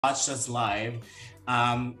watch us live,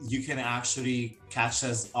 you can actually catch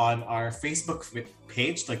us on our Facebook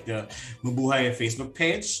page, like the Mabuhay Facebook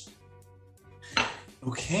page.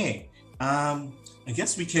 Okay, I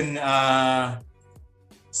guess we can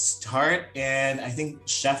start, and I think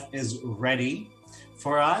Chef is ready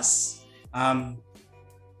for us. Okay.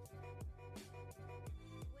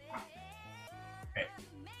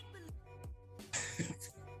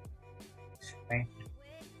 Thank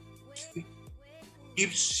you.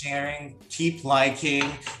 Keep sharing, keep liking,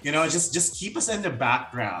 just keep us in the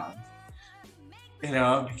background,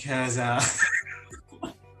 because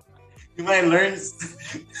you might learn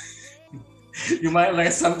you might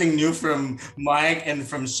learn something new from Mike and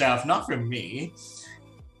from Chef, not from me.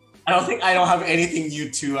 I don't have anything new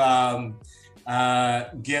to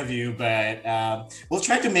give you, but we'll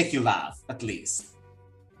try to make you laugh at least.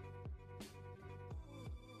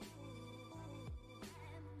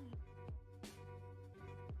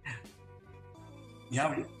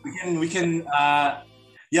 Yeah, we can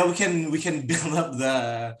build up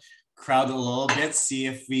the crowd a little bit, see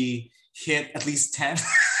if we hit at least 10.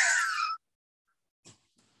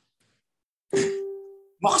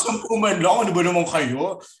 Makasampu man lang, ano ba naman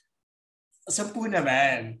kayo? 10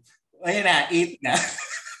 naman. Ayun na, 8 na.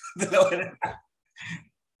 Dalawa na.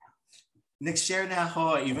 Nag-share na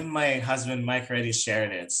ako. Even my husband, Mike, already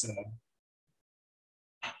shared it. So.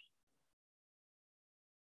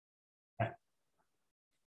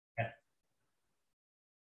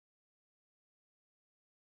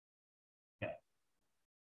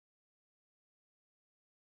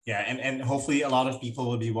 Yeah, and hopefully a lot of people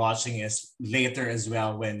will be watching us later as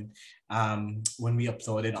well when we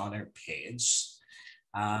upload it on our page.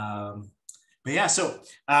 But yeah, so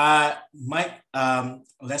Mike,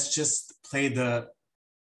 let's just play the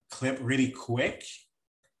clip really quick.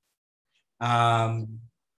 So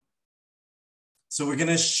we're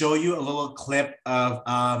gonna show you a little clip of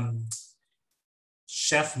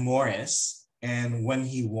Chef Morris and when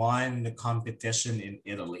he won the competition in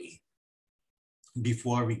Italy,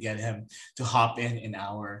 before we get him to hop in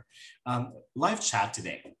our live chat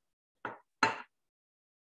today.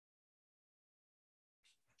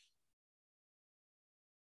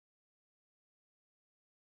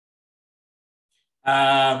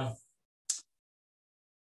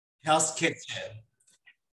 Hell's Kitchen.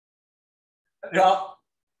 No.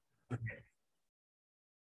 Okay.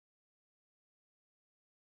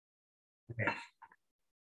 Okay.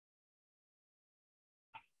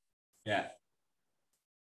 Yeah.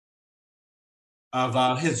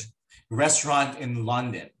 Of his restaurant in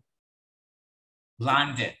London.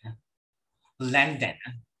 London. London.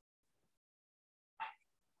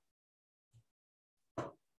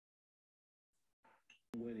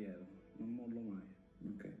 Guerriero, non mollo mai.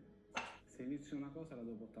 Ok. Se inizio una cosa la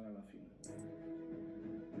devo portare alla fine.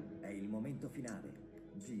 È il momento finale.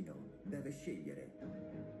 Gino deve scegliere.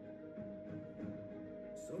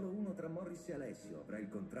 Solo uno tra Morris e Alessio avrà il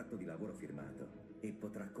contratto di lavoro firmato e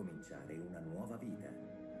potrà cominciare una nuova vita.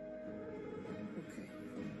 Ok.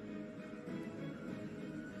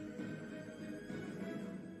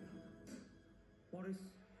 Morris,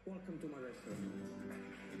 welcome to my restaurant.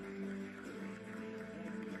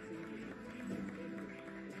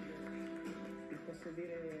 Ti posso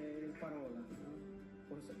dire in parola, no?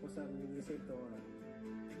 Cosa mi sento ora?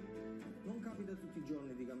 Non capita tutti i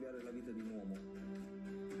giorni di cambiare la vita di un uomo.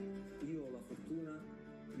 Io ho la fortuna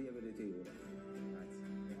di avere te ora.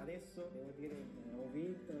 Grazie. Adesso devo dire ho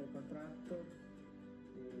vinto il contratto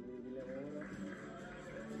di lavoro.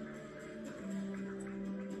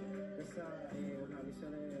 Questa è una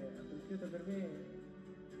missione compiuta per me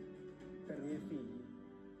e per i miei figli.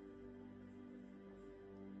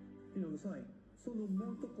 Tu non lo sai, sono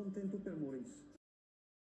molto contento per Maurice.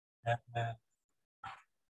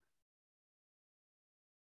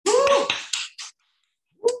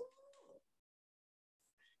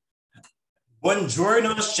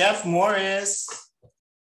 Buongiorno, Chef Morris.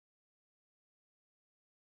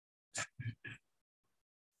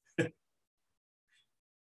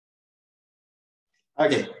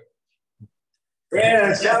 Okay.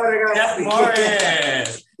 Yeah, ciao Chef ragazzi.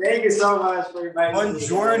 Morris. Thank you so much for inviting me.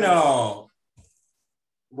 Buongiorno.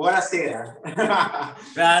 Buonasera.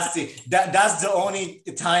 Grazie. That's the only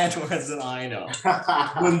Italian words that I know.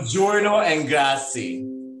 Buongiorno and grazie.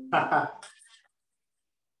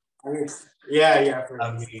 Yeah.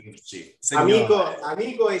 Amici.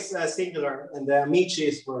 Amigo is singular, and the amici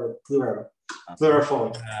is for plural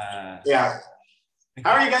form. Yeah.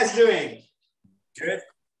 How are you guys doing? Good.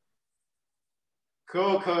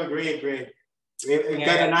 Cool. Great. We've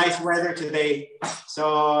got a nice weather today,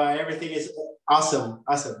 so everything is awesome.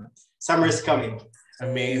 Summer is coming.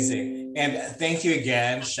 Amazing. And thank you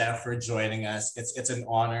again, Chef, for joining us. It's an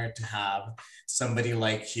honor to have somebody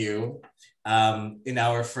like you in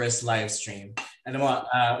our first live stream. And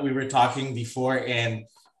we were talking before, and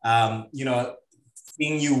you know,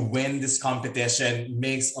 seeing you win this competition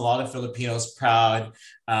makes a lot of Filipinos proud.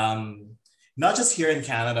 Not just here in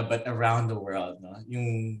Canada, but around the world. No?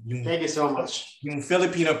 Thank you so much. Yung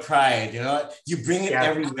Filipino pride, you know, you bring it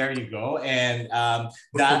everywhere you go, and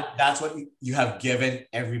that's what you have given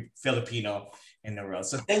every Filipino in the world.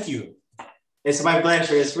 So thank you. It's my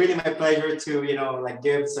pleasure. It's really my pleasure to, you know, like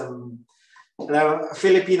give some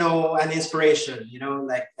Filipino an inspiration. You know,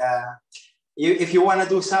 like if you want to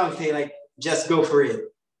do something, like just go for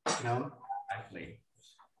it. You know. Exactly.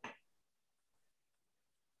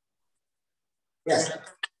 Yes.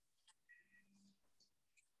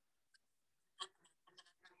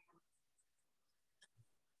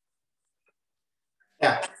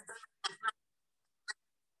 Yeah.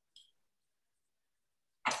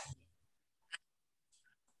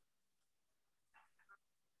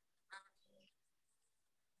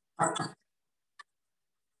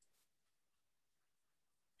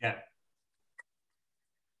 Yeah.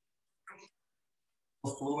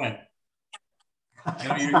 So fluent. You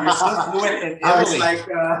know, you're so fluent in I was Italy. like,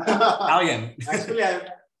 Italian. actually,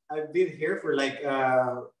 I've been here for like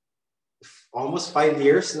almost 5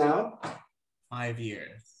 years now. 5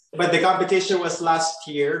 years. But the competition was last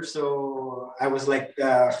year, so I was like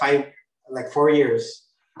 4 years.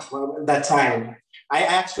 Well, that time, I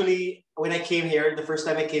actually, when I came here, the first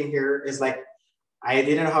time I came here is like I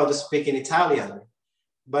didn't know how to speak in Italian.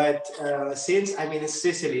 But since I'm in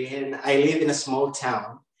Sicily and I live in a small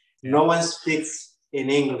town, no one speaks in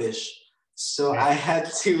English. So I had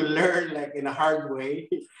to learn like in a hard way.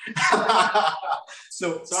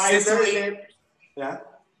 So Sicily,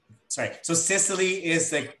 So Sicily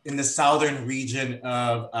is like in the southern region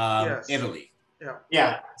of Italy.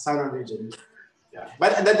 Yeah, southern region. Yeah,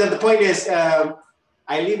 but the point is,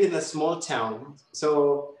 I live in a small town,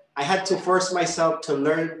 so I had to force myself to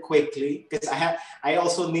learn quickly because I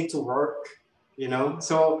also need to work, you know.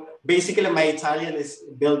 So basically, my Italian is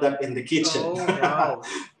built up in the kitchen. Oh wow!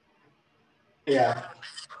 Yeah,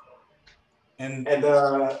 and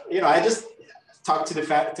you know, I just talk to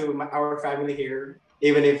our family here,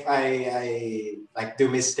 even if I like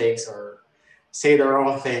do mistakes or say the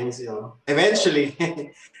wrong things, you know. Eventually,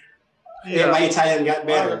 my Italian got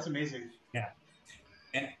better. Wow, that's amazing. Yeah,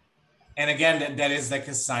 and again, that is like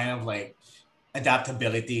a sign of like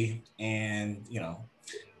adaptability, and you know,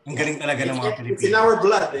 ang galing talaga ng mga Pilipino. It's in our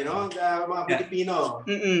blood, you know, mga Pilipino.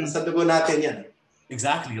 Sa dugo natin yan.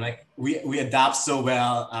 Exactly, like we adapt so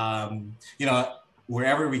well. You know,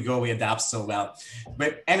 wherever we go, we adapt so well.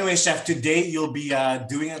 But anyway, Chef, today you'll be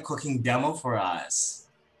doing a cooking demo for us.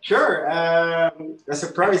 Sure. As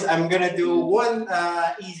a promise, I'm gonna do one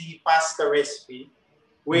easy pasta recipe,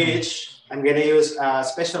 which I'm gonna use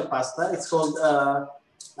special pasta. It's called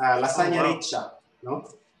lasagna riccia. No,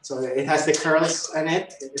 so it has the curls in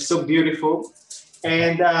it. It's so beautiful,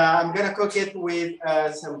 and I'm gonna cook it with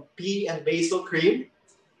some pea and basil cream.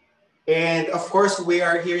 And of course, we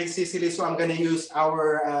are here in Sicily, so I'm gonna use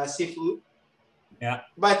our seafood. Yeah.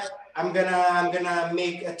 But I'm gonna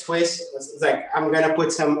make a twist. It's like I'm gonna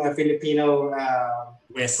put some Filipino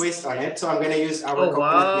twist on it. So I'm gonna use our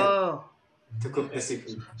coconut milk to cook the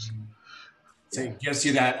seafood. So it gives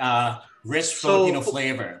you that rich Filipino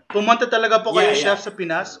flavor. Pumunta talaga po kayo, Chef, sa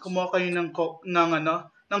Pinas. Kumuha kayo ng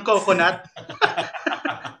coconut.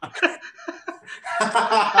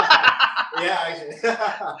 Yeah, actually.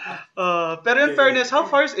 Pero in fairness, how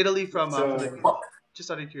far is Italy from Philippines? Just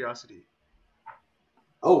out of curiosity.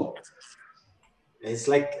 Oh, it's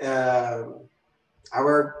like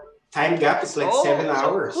our time gap is like 7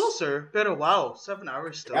 hours. So closer, pero wow, 7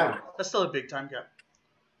 hours still. Yeah. That's still a big time gap.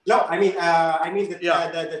 No, I mean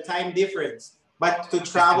the time difference. But to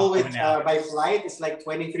travel with by flight is like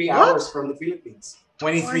 23 hours from the Philippines.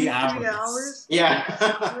 23 hours. Yeah.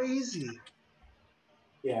 Crazy.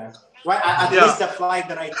 Yeah. Well, at least the flight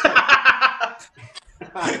that I took.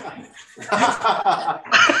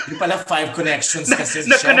 Yung pala 5 connections kasi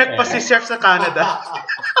Na-connect pa si Chef sa Canada.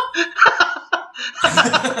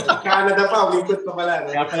 Canada pa, umikot pa pala.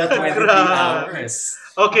 Kaya pala 23 hours.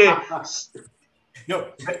 Okay. No,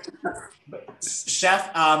 but Chef,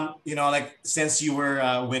 you know, like since you were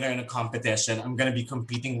a winner in a competition, I'm gonna be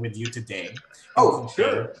competing with you today. Oh,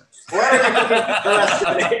 sure. What are you cooking for us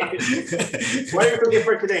today? What are you cooking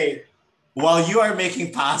for today? While you are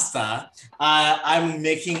making pasta, I'm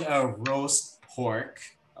making a roast pork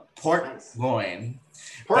loin.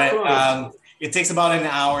 it takes about an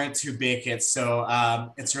hour to bake it. So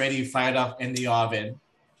it's already fired up in the oven.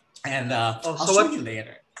 And I'll show you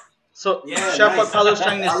later. So Yeah, Chef, nice. what Paolo's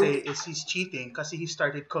trying to say is he's cheating because he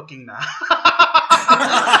started cooking now.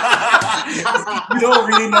 You don't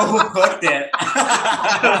really know who cooked it.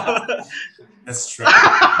 That's true.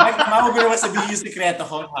 Mabuhay was a BU secreto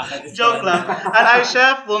ko. Joke lang. And I,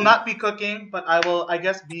 Chef, will not be cooking, but I will, I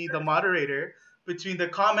guess, be the moderator between the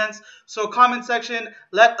comments. So comment section,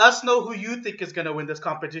 let us know who you think is going to win this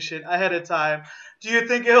competition ahead of time. Do you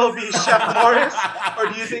think it will be Chef Morris, or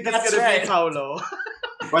do you think it's going to be Paolo?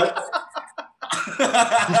 Well,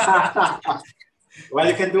 well,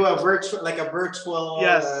 you can do a virtual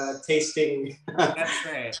tasting. That's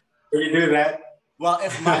right. Can you do that? Well,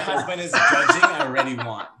 if my husband is judging, I already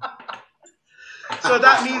won. So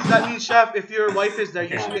that means, Chef, if your wife is there,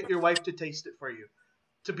 you should get your wife to taste it for you,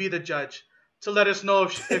 to be the judge, to let us know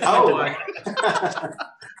if she won.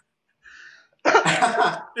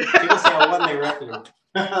 People say I won directly.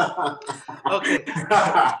 Okay.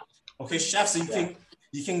 Okay, Chef. So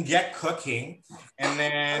you can get cooking, and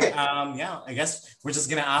then I guess we're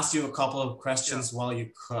just gonna ask you a couple of questions while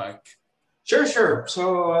you cook. Sure.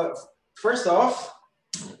 So first off,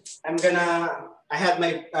 I have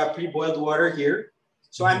my pre-boiled water here.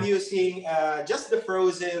 So I'm using just the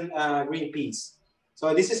frozen green peas.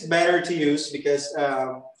 So this is better to use because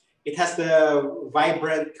it has the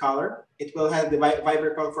vibrant color. It will have the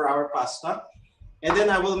vibrant color for our pasta. And then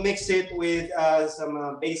I will mix it with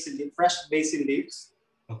some fresh basil leaves.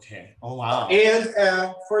 Okay. Oh, wow. And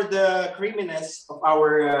for the creaminess of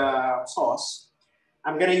our sauce,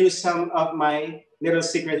 I'm going to use some of my little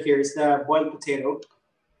secret here is the boiled potato.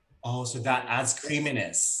 Oh, so that adds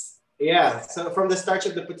creaminess. Yeah. So from the starch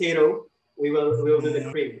of the potato, we will do the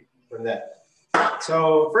cream from that.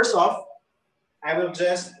 So first off, I will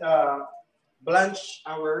just blanch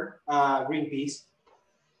our green peas.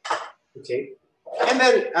 Okay. And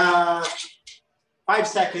then 5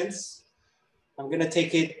 seconds. I'm going to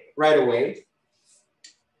take it right away.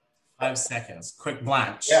 5 seconds. Quick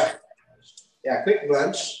blanch. Yeah, quick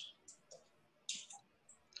blanch.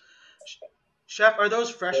 Chef, are those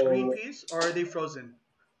fresh green peas or are they frozen?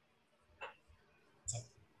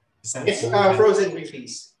 It's frozen green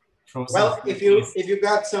peas. If you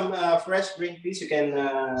got some fresh green peas, you can.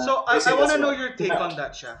 So I want to know your take on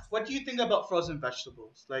that, Chef. What do you think about frozen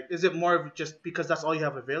vegetables? Like, is it more of just because that's all you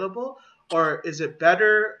have available, or is it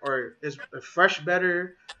better, or is fresh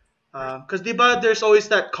better? Because there's always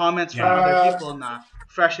that comments from other people. Nah,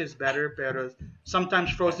 fresh is better, but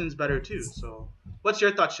sometimes frozen is better too. So, what's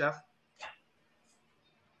your thought, Chef?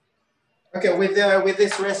 Okay, with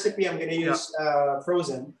this recipe, I'm gonna use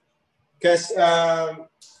frozen because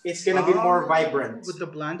it's gonna be more vibrant with the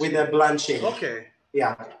blanching. With the blanching. Okay.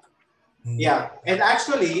 Yeah, and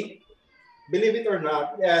actually, believe it or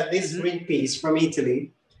not, this green peas from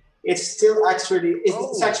Italy, it's still actually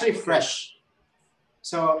it's actually fresh.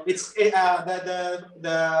 So it's the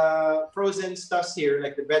frozen stuffs here,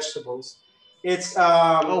 like the vegetables, it's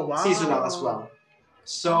seasonal as well.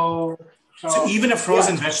 So even the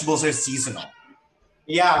frozen vegetables are seasonal.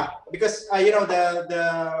 Yeah, because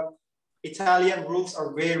the Italian rules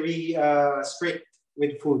are very strict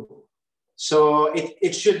with food, so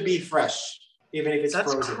it should be fresh, even if it's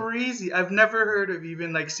frozen. That's crazy. I've never heard of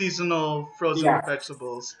even like seasonal frozen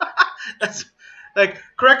vegetables. That's like,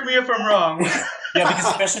 correct me if I'm wrong. Yeah, because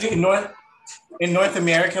especially in North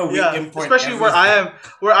America, we import especially everything.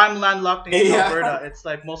 where I'm landlocked in Alberta. It's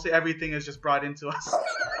like mostly everything is just brought into us.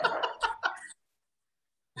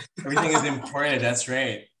 Everything is imported. That's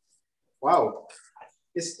right. Wow,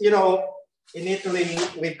 it's in Italy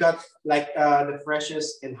we've got like the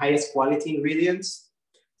freshest and highest quality ingredients.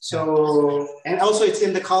 So and also it's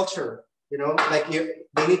in the culture. Like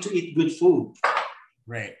they need to eat good food.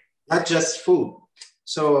 Right. Not just food.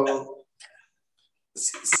 So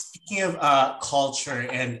speaking of culture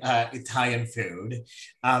and Italian food,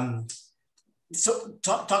 so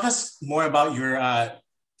talk us more about your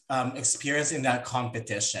experience in that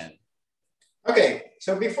competition. Okay,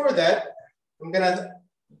 so before that, I'm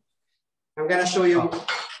gonna show you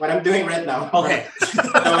what I'm doing right now. Okay. So,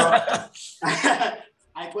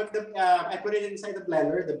 I put it inside the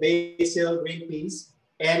blender, the basil, green peas,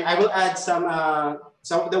 and I will add some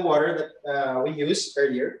of the water that we used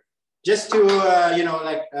earlier, just to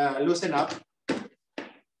loosen up.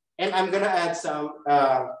 And I'm gonna add some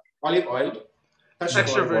olive oil,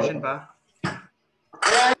 extra virgin ba?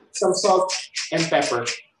 And some salt and pepper.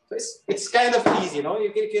 So it's kind of easy,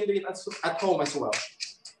 you can do it at home as well.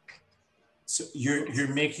 So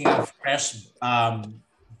you're making a fresh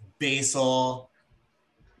basil.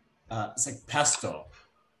 It's like pesto.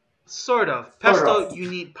 Sort of. Sort Pesto, of. you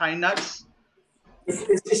need pine nuts.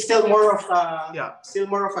 It's still more of Yeah.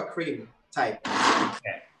 a cream type.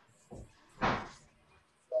 Okay.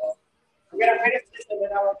 I'm gonna finish this and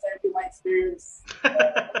then I will tell you my experience.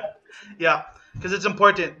 Yeah, because it's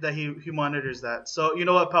important that he monitors that. So you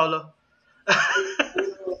know what, Paolo?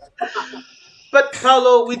 But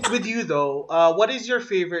Paolo, with you though, what is your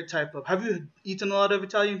favorite type of? Have you eaten a lot of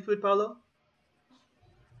Italian food, Paolo?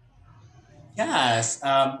 Yes,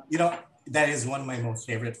 that is one of my most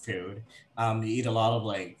favorite food. You eat a lot of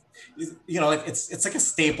like, like it's like a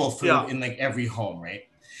staple food Yeah. in like every home, right?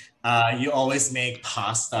 You always make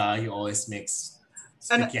pasta. You always make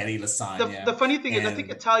And spaghetti, the lasagna, funny thing is, I think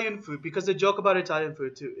and Italian food, because the joke about Italian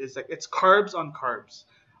food too is like it's carbs on carbs,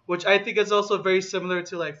 which I think is also very similar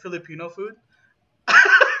to like Filipino food.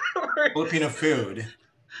 Filipino food.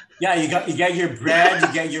 Yeah, you get your bread,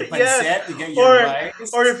 you get your Yes, pancit, you get your or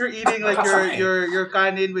or if rice. you're eating like That's fine. your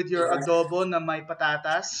kanin with your adobo na may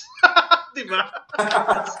patatas, diba?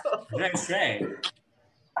 So, That's right.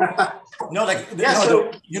 No, like Yeah, so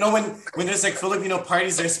when there's like Filipino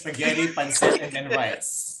parties, there's spaghetti, pancit, and then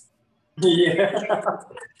rice. yeah.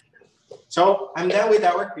 So I'm done with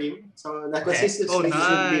our cream. So the Okay. consistency oh,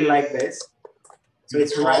 should be nice. like this. So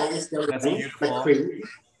it's Beautiful. rice, the That's like beautiful. cream.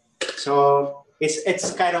 So it's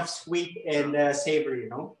kind of sweet and savory,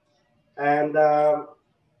 And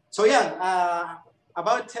so yeah,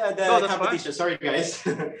 about No, the that's fine. competition. Sorry, guys.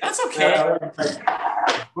 That's okay.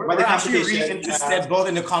 We're, But the we're actually really competition. interested both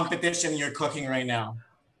in the competition you're cooking right now.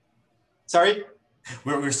 Sorry.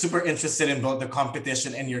 We're super interested in both the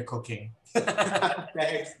competition and your cooking.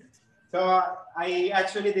 Thanks. So I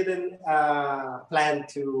actually didn't plan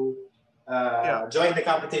to Yeah. join the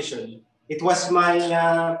competition. It was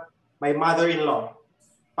my mother-in-law.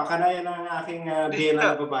 Pakanayan ng aking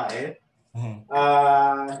biyena na babae. Mhm.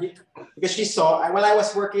 Because she saw, while I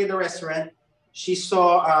was working in the restaurant, she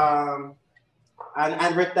saw an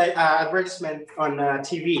advertisement on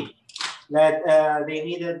TV that they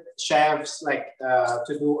needed chefs like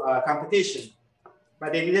to do a competition,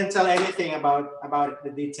 but they didn't tell anything about the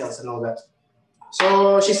details and all that.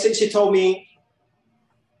 So she told me,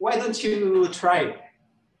 why don't you try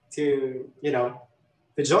to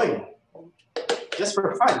to join just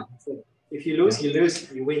for fun? So if you lose, you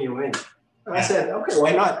lose. You win, you win. And I said, okay,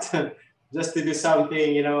 why not? Just to do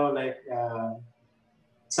something, like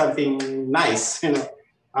something nice,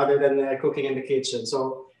 other than cooking in the kitchen.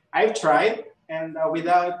 So I've tried, and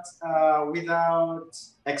without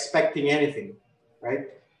expecting anything, right?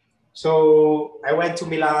 So I went to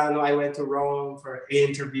Milano, I went to Rome for an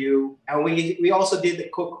interview, and we also did the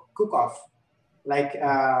cook off, like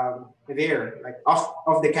there, like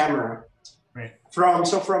off the camera. Right. From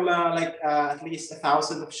at least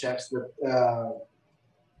 1,000 of chefs that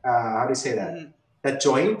how do you say that? Mhm. That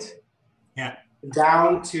joined. Yeah.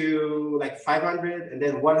 Down to like 500 and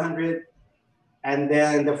then 100, and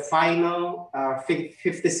then the final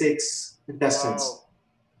 56 contestants. Wow.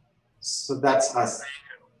 So that's us.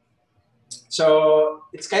 So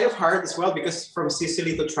it's kind of hard as well because from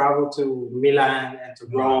Sicily to travel to Milan and to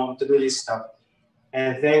Rome to do this stuff.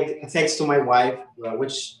 And thanks to my wife,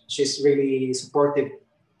 which she's really supportive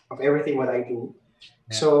of everything what I do.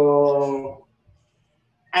 Yeah. So,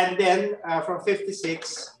 and then from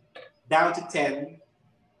 56 down to 10,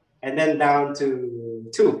 and then down to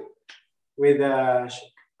 2 with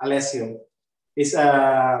Alessio. Is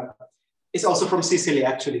also from Sicily,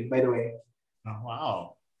 actually, by the way. Oh,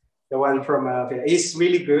 wow. The one from he's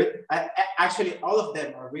really good. Actually, all of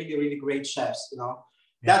them are really, really great chefs. Yeah.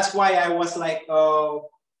 That's why I was like,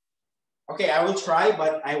 oh, okay, I will try,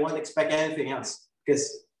 but I won't expect anything else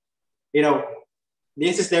because,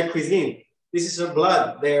 this is their cuisine. This is their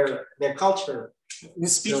blood, their culture.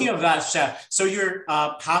 Speaking of that, chef, so your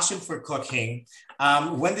passion for cooking,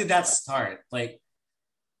 when did that start? Like,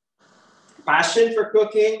 passion for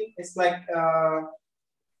cooking, it's like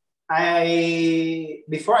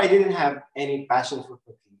before I didn't have any passion for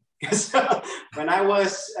cooking because when I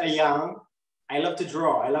was young, I love to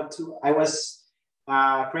draw. I was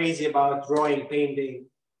crazy about drawing, painting,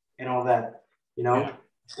 and all that, Yeah.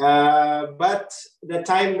 But the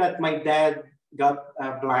time that my dad got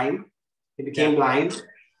blind, he became blind.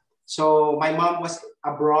 So my mom was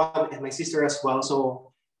abroad and my sister as well.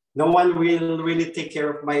 So no one will really take care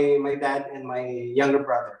of my dad and my younger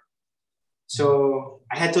brother. So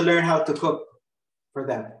I had to learn how to cook for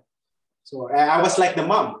them. So I was like the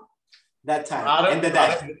mom that time and the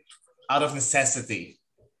dad. Out of necessity.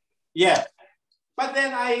 Yeah. But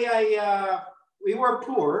then we were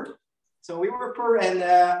poor. So we were poor, and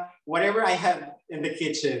whatever I had in the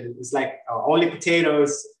kitchen is like only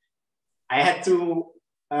potatoes. I had to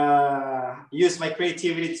use my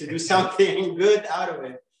creativity to do something good out of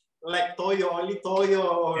it, like only toyo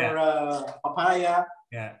or papaya.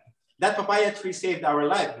 Yeah. That papaya tree saved our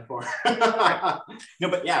life before. No,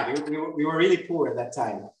 but yeah, we were really poor at that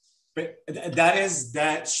time. But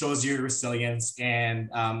that shows your resilience and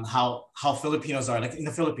how Filipinos are, like in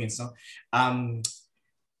the Philippines. So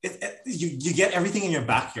you get everything in your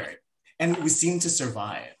backyard, and we seem to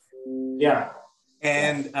survive. Yeah.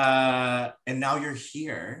 And now you're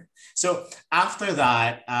here. So after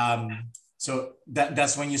that, so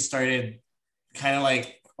that's when you started kind of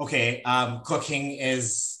like, okay, cooking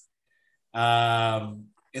is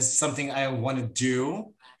something I want to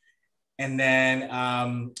do. And then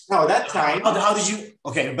that time, how did you,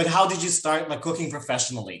 okay, but how did you start like cooking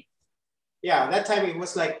professionally? Yeah, that time it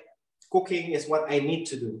was like cooking is what I need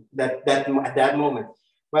to do at that moment.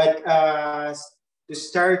 But to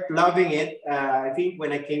start loving it, I think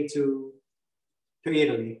when I came to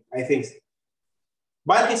Italy, I think.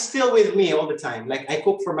 But it's still with me all the time. Like I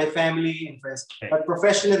cook for my family and friends. Okay. But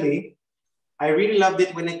professionally, I really loved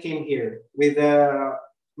it when I came here. With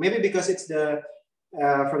maybe because it's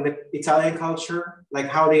from the Italian culture, like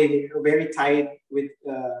how they are very tied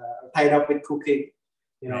up with cooking.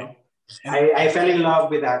 You know, I fell in love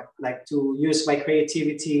with that. Like to use my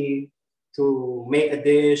creativity to make a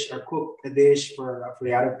dish or cook a dish for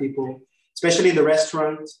the other people, especially in the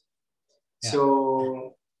restaurant. Yeah.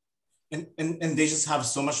 So. And they just have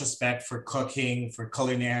so much respect for cooking, for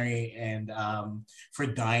culinary, and for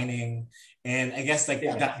dining. And I guess like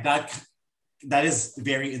that is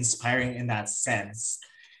very inspiring in that sense.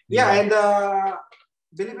 Yeah, and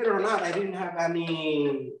believe it or not, I didn't have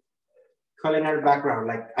any culinary background.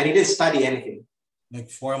 Like I didn't study anything. Like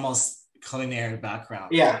formal culinary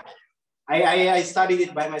background. Yeah, I studied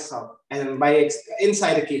it by myself and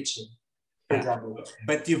inside the kitchen. For example.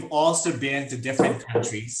 But you've also been to different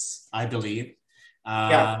countries, I believe.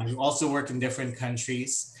 You also work in different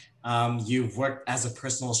countries. You've worked as a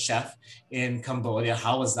personal chef in Cambodia.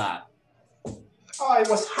 How was that? Oh, it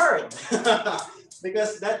was hard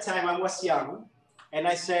because that time I was young, and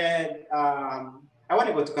I said I want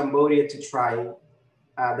to go to Cambodia to try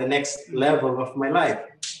the next level of my life.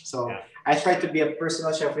 So I tried to be a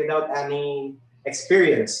personal chef without any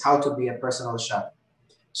experience how to be a personal chef.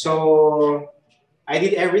 So I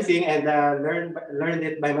did everything and learned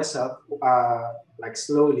it by myself, like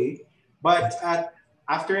slowly. But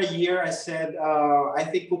after a year, I said, I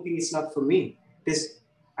think cooking is not for me because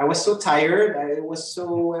I was so tired. I was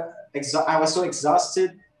so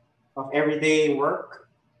exhausted of everyday work.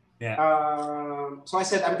 Yeah. So I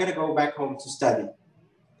said, I'm gonna go back home to study.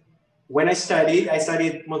 When I studied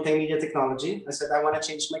multimedia technology. I said I want to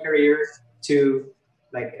change my career to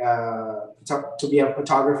like to be a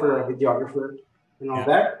photographer, a videographer, and all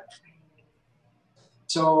that.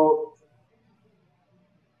 So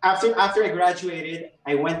after I graduated,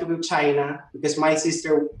 I went to China because my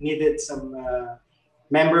sister needed some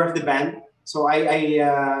member of the band. So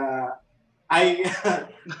I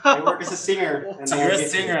work as a singer. So you're a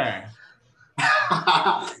singer.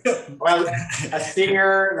 Well, a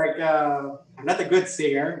singer, like I'm not a good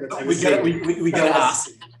singer, but we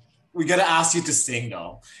gotta ask you to sing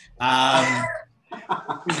though.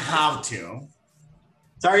 We have to.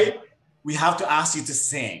 Sorry? We have to ask you to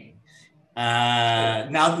sing.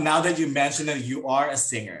 Now that you mentioned that you are a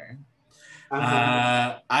singer,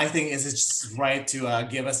 I think it's just right to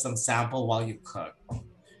give us some sample while you cook.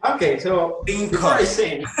 Okay, so before I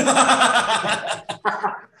sing.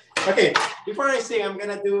 Okay, before I sing, I'm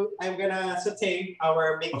gonna saute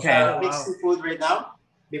our mixed food right now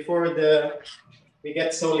before we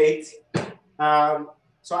get so late.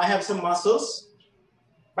 So I have some mussels.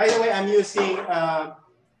 By the way, I'm using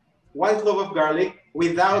 1 clove of garlic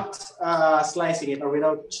without slicing it or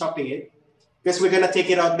without chopping it, because we're gonna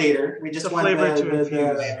take it out later. We just want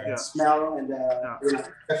the smell and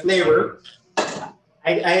the flavor.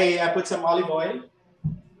 I put some olive oil.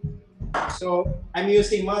 So I'm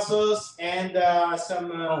using mussels and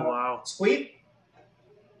some squid.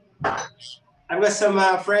 I've got some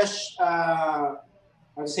fresh, I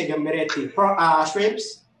would say gamberetti,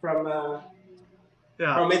 shrimps from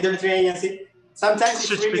Mediterranean Sea.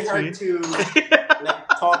 Sometimes it's really hard to like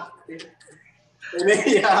talk.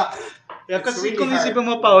 Yeah, kasi kung isipin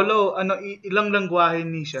mo, Paolo, ilang lengguwahe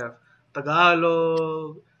ni Chef?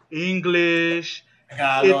 Tagalog, English,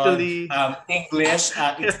 Italy. English,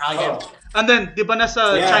 Italian. And then, di ba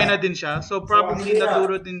nasa China din siya? So probably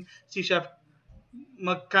naturo din si Chef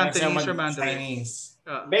mag-Cantonese or Mandarin. Chinese.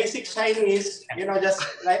 Basic Chinese, just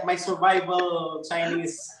like my survival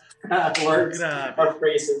Chinese words or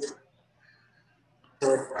phrases.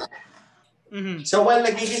 Mm-hmm. So while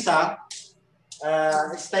nagigisa,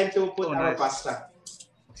 it's time to put our Nice. pasta.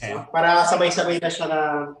 Okay. No? Para sabay-sabay na siya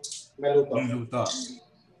na maluto. Niluto.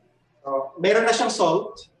 So, meron na siyang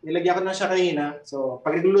salt. Nilagyan ko na siya kanina. So,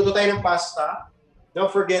 pag nagluluto tayo ng pasta, don't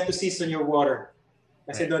forget to season your water.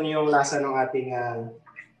 Kasi doon yung lasa ng ating...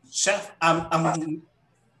 Chef,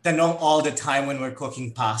 tanong all the time when we're cooking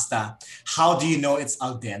pasta, how do you know it's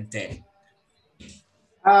al dente?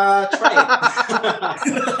 Try it.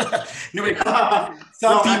 No, wait.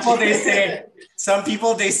 Some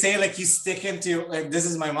people they say like you stick into, like, this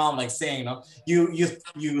is my mom like saying, you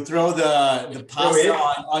throw the pasta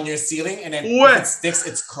on your ceiling and then if it sticks,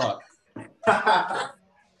 it's cooked. Like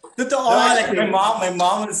my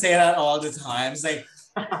mom would say that all the time. It's like,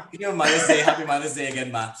 Mother's Day, happy Mother's Day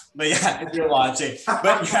again, ma. But yeah, if you're watching,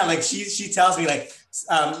 but yeah, like she tells me like,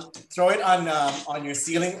 throw it on your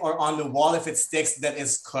ceiling or on the wall. If it sticks, that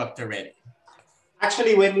is cooked already.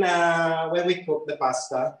 Actually, when we cook the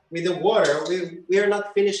pasta with the water, we are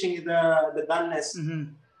not finishing the doneness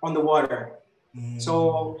on the water.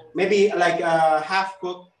 So maybe like half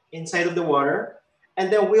cooked inside of the water,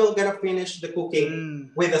 and then we're gonna finish the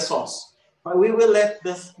cooking with the sauce. But we will let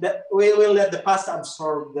the pasta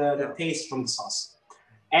absorb the taste from the sauce,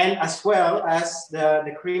 and as well as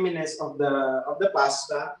the creaminess of the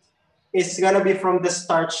pasta is gonna be from the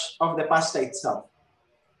starch of the pasta itself.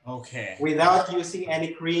 Okay. Without using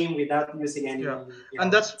any cream, without using any.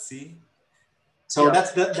 And that's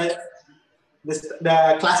that's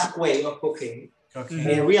the classic way of cooking,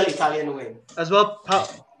 a real Italian way. As well.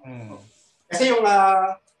 Kasi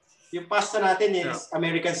yung pasta natin is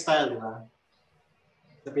American style, di ba?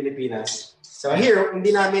 Sa Pilipinas. So here,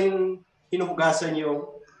 hindi namin hinuhugasan yung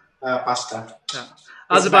pasta. Yeah.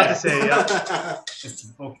 I was about to say,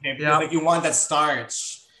 okay, because like you want that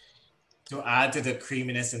starch to add to the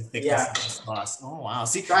creaminess and thickness of the sauce. Oh wow!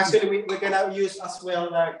 See, so actually, we're gonna use as well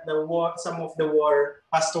like some of the water,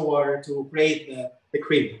 pasta water, to create the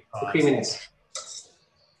cream, the creaminess.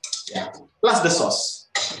 Yeah, plus the sauce.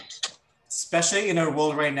 Especially in our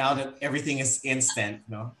world right now that everything is instant,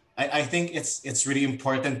 no? I think it's really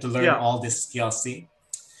important to learn all these skills. See,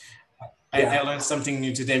 I learned something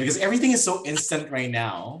new today because everything is so instant right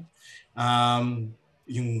now.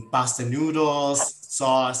 Yung pasta noodles,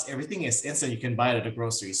 sauce, everything is instant. You can buy it at the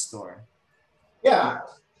grocery store. Yeah,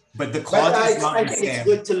 but the quality is not the same. It's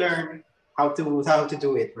good to learn how to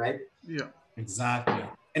do it, right? Yeah, exactly.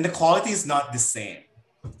 And the quality is not the same.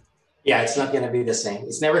 Yeah, it's not gonna be the same.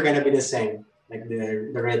 It's never gonna be the same like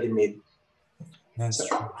the ready-made. That's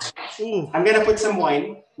true. I'm gonna put some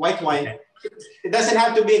wine, white wine. Okay. It doesn't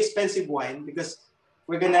have to be expensive wine because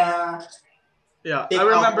we're gonna take out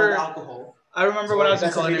all the alcohol. I remember when I was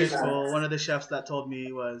in culinary school, one of the chefs that told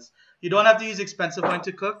me was, you don't have to use expensive wine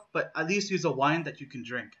to cook, but at least use a wine that you can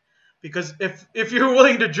drink. Because if you're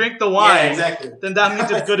willing to drink the wine, then that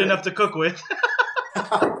means it's good enough to cook with.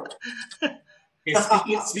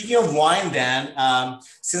 Okay, speaking of wine, Dan,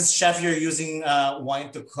 since chef you're using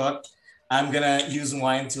wine to cook, I'm gonna use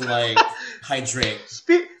wine to like hydrate.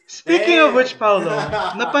 Speaking of which, Paolo,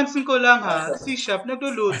 napansin ko lang si chef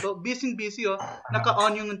nagluluto, busy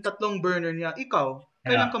naka-on yung 3 burner niya. Ikaw,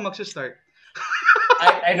 kailan ka mag-start?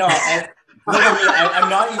 I know. Look at me, I'm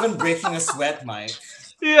not even breaking a sweat, Mike.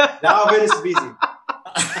 Yeah. The oven is busy.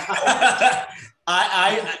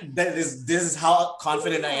 This is how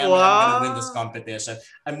confident I am that I'm going to win this competition.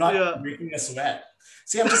 I'm not breaking a sweat.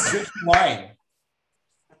 See, I'm just drinking wine.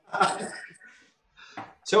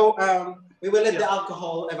 So we will let the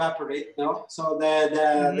alcohol evaporate, no? So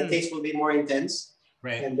the taste will be more intense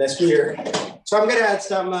and sweeter. So I'm gonna add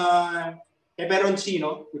some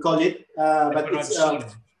peperoncino, we call it, but it's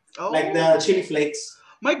like the chili flakes.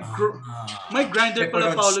 My grinder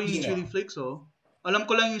pala, Paolo, yung chili flakes, oh. Alam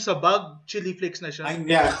ko lang yung sa bag, chili flakes na siya.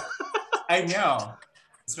 I know.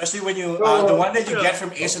 Especially when you, the one that you get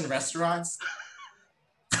from Asian restaurants.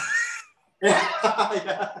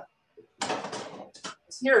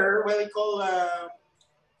 Here, when we call,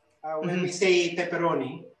 when we say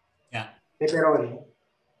pepperoni. Yeah. Pepperoni.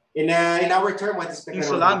 In our term, what is pepperoni? Yung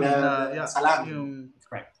salami. Salami. Yung,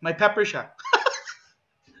 correct. My pepper shack.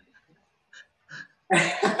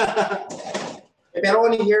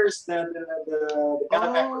 Pepperoni here is the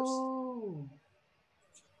bell peppers.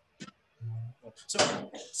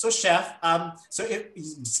 So chef,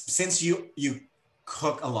 since you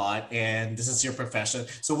cook a lot and this is your profession,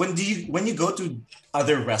 so when you go to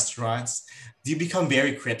other restaurants, do you become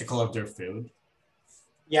very critical of their food?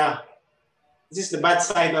 Yeah, this is the bad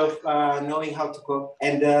side of knowing how to cook,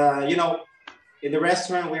 and in the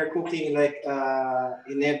restaurant we are cooking like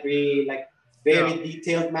in every like very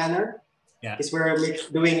detailed manner. Yeah. Because we're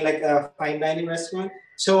doing like a fine dining restaurant.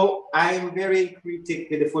 So I'm very critic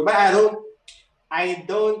with the food, but I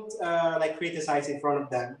don't like criticize in front of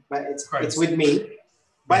them, but it's with me.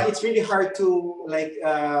 But it's really hard to like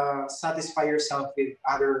satisfy yourself with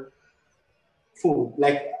other food.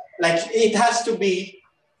 Like it has to be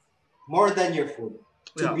more than your food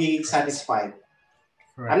to be satisfied.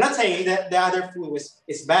 Correct. I'm not saying that the other food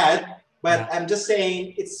is bad, but I'm just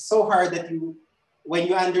saying it's so hard that when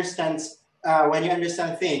you understand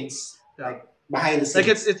things like behind the scenes. Like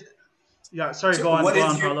it's sorry, So go on,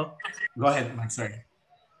 your, Paulo. Go ahead, Mike. Sorry.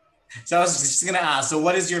 So I was just gonna ask. So,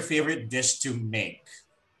 what is your favorite dish to make?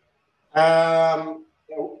 In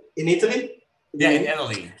Italy? Yeah, in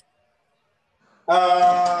Italy.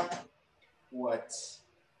 What?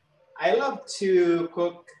 I love to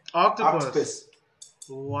cook octopus.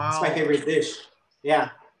 Wow. It's my favorite dish. Yeah.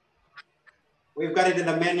 We've got it in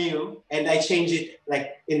the menu, and I change it.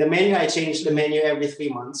 Like in the menu, I change the menu every 3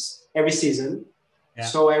 months, every season. Yeah.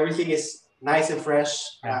 So everything is nice and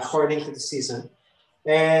fresh according to the season.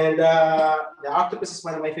 And the octopus is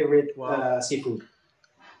one of my favorite seafood.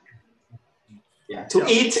 Yeah, to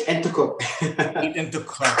eat and to cook. Eat and to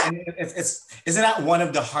cook. And isn't that one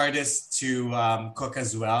of the hardest to cook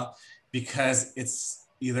as well? Because it's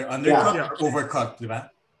either undercooked or overcooked, right?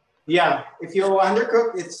 Yeah, if you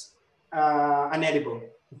undercook, it's unedible.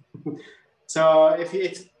 So if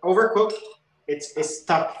it's overcooked, it's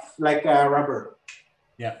tough like rubber.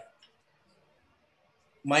 Yeah.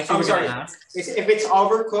 Mike, I'm sorry. If it's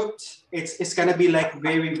overcooked, it's gonna be like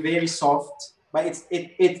very, very soft, but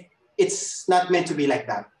it's not meant to be like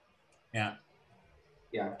that. Yeah.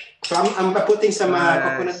 Yeah. So I'm putting some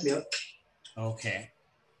coconut milk. Okay.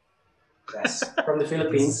 Yes, from the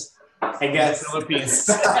Philippines. I guess. Philippines.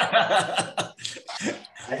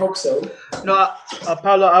 I hope so. No,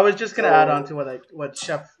 Paulo, I was just gonna add on to what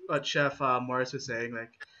Chef Morris was saying.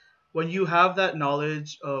 Like, when you have that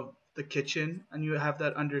knowledge of the kitchen and you have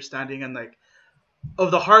that understanding and like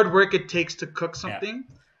of the hard work it takes to cook something,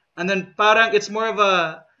 and then parang it's more of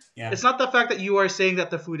a it's not the fact that you are saying that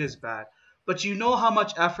the food is bad, but you know how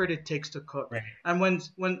much effort it takes to cook. Right. And when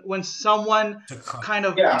someone kind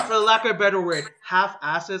of, for lack of a better word,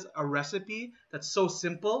 half-asses a recipe that's so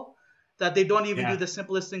simple that they don't even do the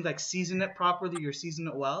simplest thing like season it properly or season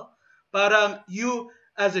it well. But you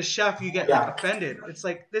as a chef, you get like offended. It's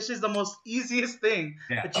like, this is the most easiest thing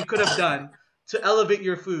that you could have done to elevate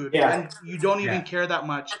your food, and you don't even care that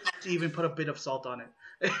much to even put a bit of salt on it.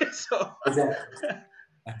 So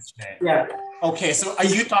that's right. Yeah. Okay, so are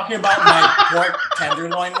you talking about my pork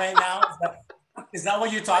tenderloin right now? Is that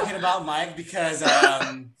what you're talking about, Mike? Because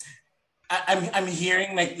I'm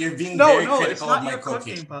hearing like you're being very critical of my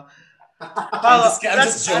cooking. I'm just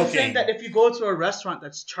joking. I'm saying that if you go to a restaurant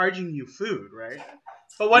that's charging you food, right?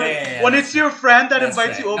 But when it's your friend that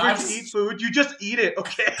invites you over to eat food, you just eat it,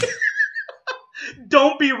 okay?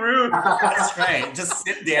 Don't be rude. That's right. Just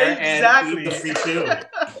sit there and eat the free food.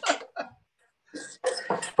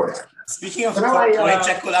 Speaking of pork,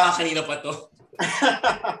 check ko lang kanina pa to.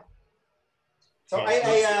 So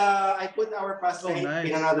I put our pasta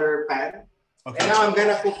in another pan. Okay. And now I'm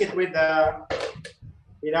gonna cook it with our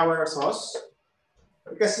sauce,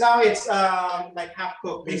 because now it's like half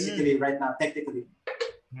cooked basically right now, technically.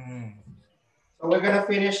 So we're gonna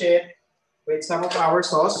finish it with some of our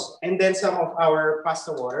sauce and then some of our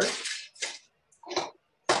pasta water.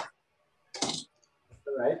 All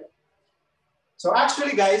right. So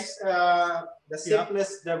actually, guys, the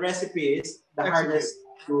simplest the recipe is, the hardest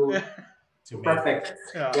to perfect.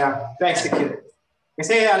 To execute.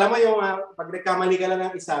 Kasi alam mo yung pag nagkamali ka lang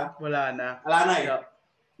ng isa, wala na eh.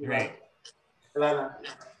 Right. Wala na.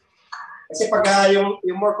 Kasi pag yung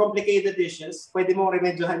more complicated dishes, pwede mong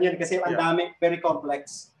remedyohan yan kasi ang dami, very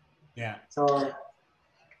complex. Yeah. So,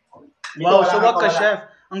 wow, so what ka, chef?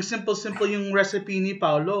 Ang simple yung recipe ni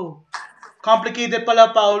Paulo. Complicated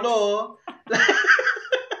pala, Paulo.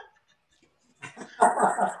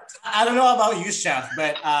 I don't know about you, chef,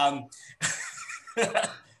 but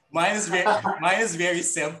mine is very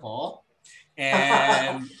simple,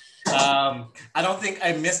 and I don't think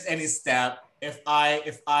I missed any step. If I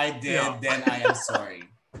did, then I am sorry.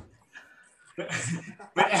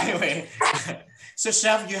 But anyway, so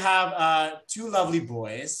chef, you have 2 lovely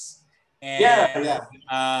boys and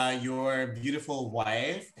your beautiful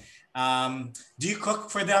wife. Do you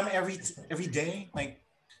cook for them every day? Like,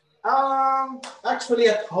 actually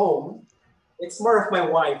at home, it's more of my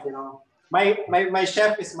wife. You know, my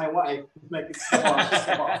chef is my wife. Like it's the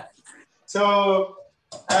boss. So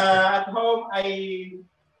at home, I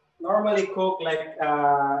normally cook like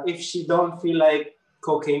if she don't feel like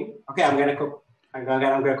cooking. Okay, I'm gonna cook. I'm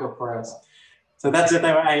gonna cook for us. So that's the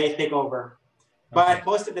time I take over. But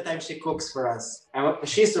most of the time she cooks for us. And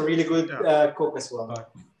she's a really good cook as well.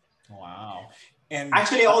 Wow. And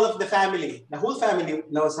actually, all of the whole family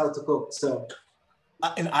knows how to cook. So,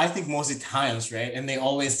 and I think most Italians, right? And they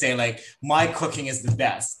always say like, my cooking is the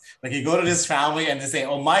best. Like you go to this family and they say,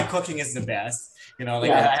 oh, my cooking is the best. You know,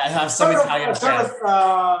 like I have some Italian friends.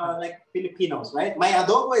 Like Filipinos, right? My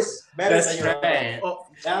adobo is better than your adobo. Oh,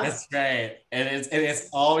 yeah? That's right. And it's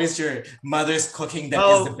always your mother's cooking that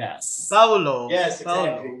is the best. Paolo. Yes,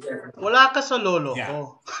 exactly. Wala ka sa lolo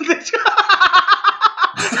ko.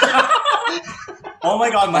 Oh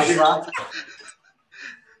my God, my God.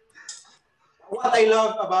 What I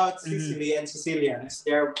love about Sicily and Sicilians,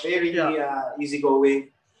 they're very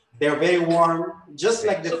easygoing. They're very warm, just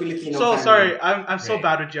like the Filipino So family. sorry, I'm so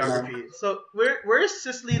bad with geography. So where is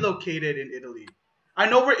Sicily located in Italy? I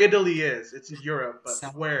know where Italy is. It's in Europe, but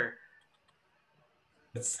South. Where?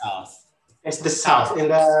 It's south. It's the south.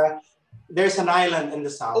 There's an island in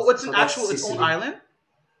the south. Oh, it's an actual its own island?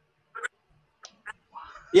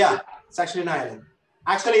 Yeah, it's actually an island.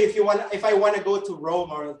 Actually, if I want to go to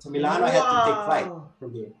Rome or to Milano, I have to take flight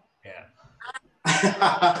from here. Yeah.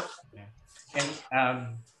 And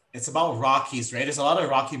it's about Rockies, right? There's a lot of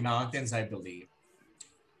Rocky Mountains, I believe.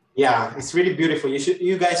 Yeah, it's really beautiful.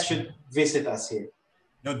 You guys should visit us here.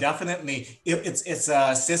 No, definitely. It's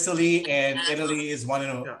Sicily and Italy is one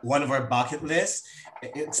of our bucket lists.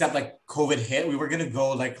 Except like COVID hit, we were gonna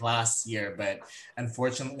go like last year, but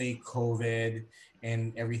unfortunately COVID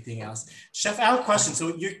and everything else. Chef, I have a question.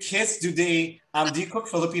 So your kids, do you cook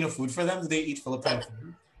Filipino food for them? Do they eat Filipino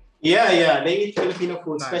food? Yeah, they eat Filipino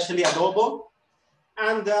food, especially adobo.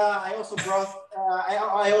 And I also brought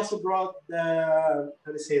the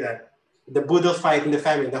how to say that, the boodle fight in the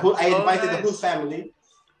family. I invited the whole family,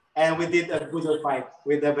 and we did a boodle fight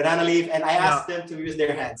with the banana leaf, and I asked them to use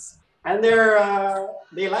their hands, and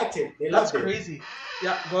they liked it. That's crazy.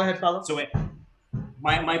 Yeah, go ahead, Paolo. So wait,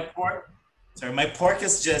 my pork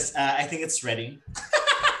is just I think it's ready.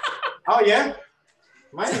 Oh yeah,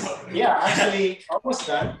 mine is actually almost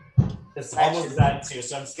done. It's almost done too.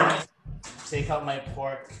 So I'm just gonna take out my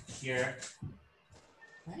pork here.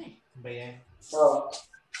 So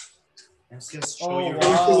I'm just gonna show you.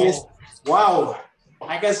 Wow,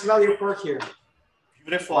 I can smell your pork here.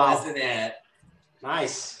 Beautiful, isn't it?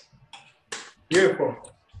 Nice, beautiful.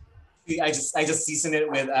 I just season it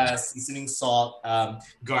with seasoning salt.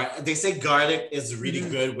 They say garlic is really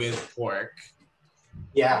good with pork.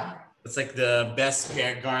 Yeah, it's like the best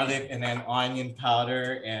pair: garlic and then onion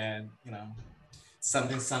powder and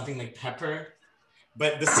something like pepper.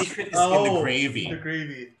 But the secret is in the gravy.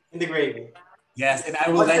 In the gravy. Yes, and I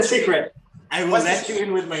will let you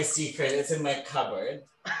in with my secret. It's in my cupboard.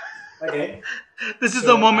 Okay. This is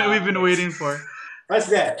the moment we've been waiting for. What's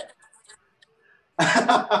that?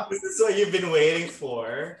 This is what you've been waiting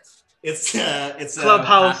for. It's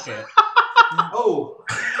Clubhouse. Oh.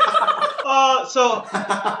 So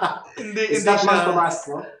it's not Mantomas,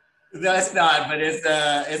 no? No, it's not, but it's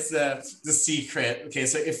the secret. Okay,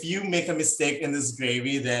 so if you make a mistake in this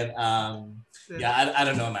gravy, then I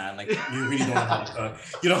don't know, man. Like you really don't know how to cook.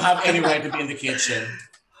 You don't have any right to be in the kitchen.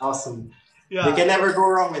 Awesome. Yeah. You can never go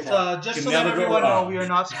wrong with that. Just to let everyone know, we are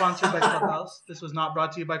not sponsored by Clubhouse. This was not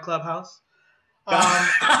brought to you by Clubhouse.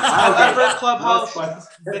 However, Clubhouse,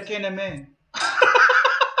 they can man.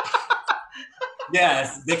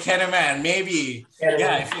 Yes, they can man. Maybe.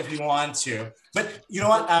 If you want to. But you know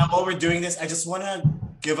what? While we're doing this, I just want to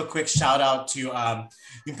give a quick shout out to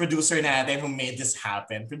the producer natin who made this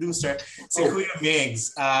happen. Producer, si Kuya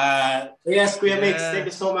Migs. Yes, Kuya Migs. Thank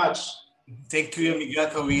you so much. Thank you, Miguel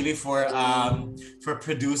Kawili, for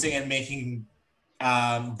producing and making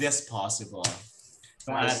this possible.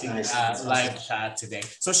 Nice. Live chat today.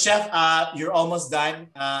 So, Chef, you're almost done.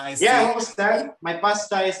 I see. Yeah, almost done. My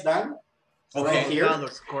pasta is done. Okay, here. That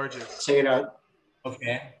looks gorgeous. Check it out.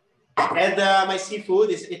 Okay. And my seafood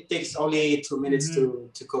it takes only 2 minutes to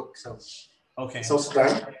cook. So okay. So it's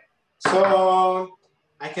done. So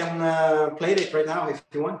I can plate it right now if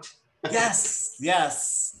you want. Yes.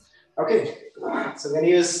 Okay. So I'm gonna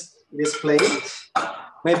use this plate.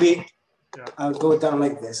 Maybe I'll go down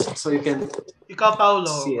like this so you can. Ikaw,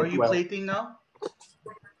 Paolo, are you plating now?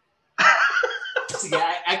 Sige,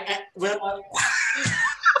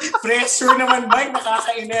 pressure naman, Mike,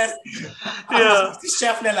 nakakainis. Yeah.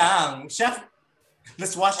 Chef na lang. Chef,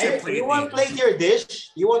 let's watch your plating. You want plate your dish?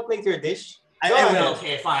 I will.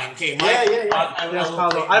 Okay, fine. Okay, Mike. Yeah. Yes,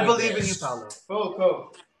 Paolo. I believe in you, Paolo.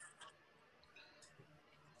 Cool.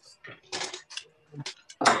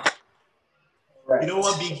 You know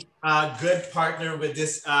what? Be a good partner with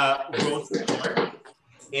this roast pork.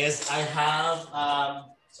 is I have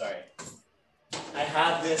sorry. I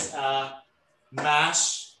have this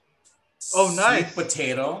mashed Oh, sweet nice.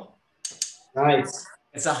 potato. Nice.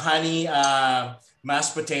 It's a honey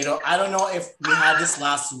mashed potato. I don't know if we had this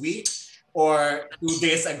last week or 2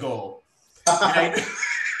 days ago. I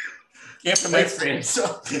came from my fridge,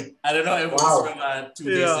 so I don't know if it was from 2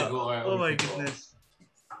 days Yeah. ago or a Oh my week ago. goodness.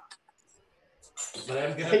 But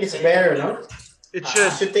I'm I gonna think it's take- better, no? It It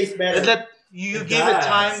should. should taste better. And that you It gave it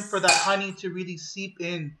time does. for that honey to really seep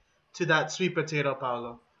in to that sweet potato,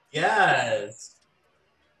 Paolo. Yes.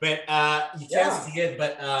 But you can't Yeah. see it,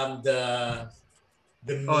 but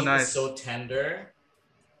the meat Oh, is nice. so tender.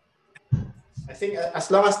 I think as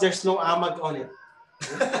long as there's no amag on it.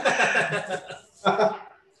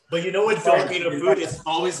 But you know, with Filipino food, it's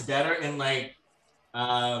always better in like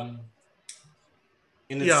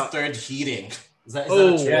in its Yeah. third heating. Is that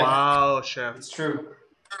Oh, a trend? wow, chef. It's true.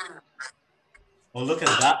 Oh, look at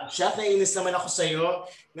that. Chef, naiinis naman ako sa'yo.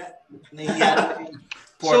 Nahiya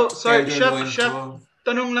So, sorry, tenderloin Chef, ko.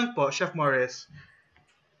 tanong lang po, Chef Morris.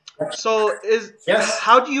 So, Yes.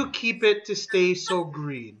 how do you keep it to stay so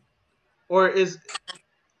green? Or is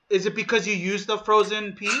it because you use the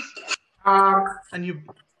frozen peas and you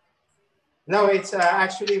No, it's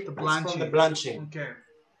actually it's from blanching? the blanching. Okay.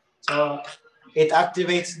 So it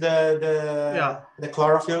activates Yeah. the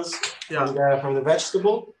chlorophylls from the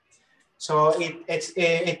vegetable. So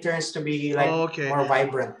it turns to be like Okay. more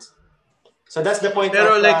vibrant. So that's the point.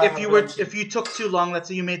 Pero of, like blanching. if you took too long, let's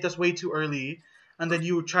say you made this way too early, and then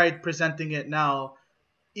you tried presenting it now,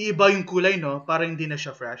 iiba yung kulay, no? Parang hindi na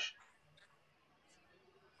siya fresh.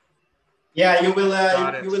 Yeah, you will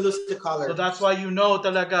Got it. you will lose the color. So that's why you know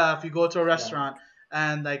talaga if you go to a restaurant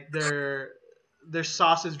and like their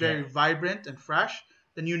sauce is very vibrant and fresh,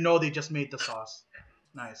 then you know they just made the sauce.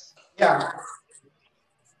 Nice. Yeah.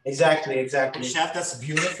 Exactly. Chef, that's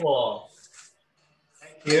beautiful.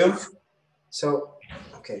 Thank you. So,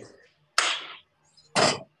 okay.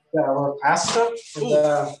 Yeah, our pasta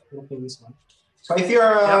and this one. So if you're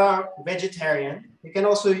a vegetarian, you can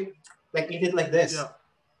also like eat it like this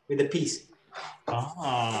with the peas.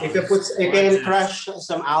 Ah. If you can crush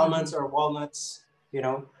some almonds or walnuts,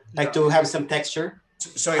 like to have some texture.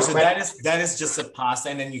 Sorry, so that is just a pasta,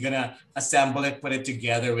 and then you're gonna assemble it, put it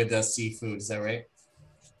together with the seafood. Is that right?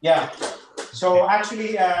 Yeah. So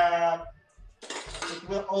actually, it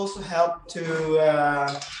will also help to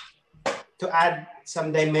add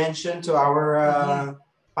some dimension to our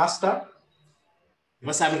pasta. You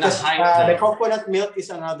must have Because the coconut milk is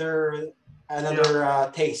another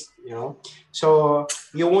taste, So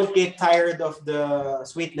you won't get tired of the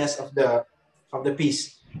sweetness of the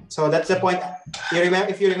peas. So that's the point.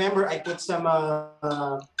 If you remember, I put some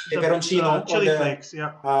peperoncino chili flakes,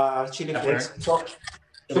 chili flakes. So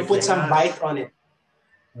to put some bite on it.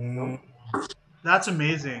 That's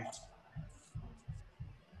amazing.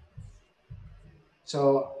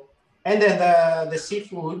 So, and then the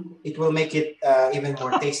seafood, it will make it even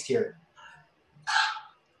more tastier.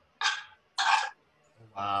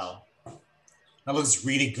 Wow, that looks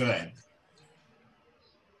really good.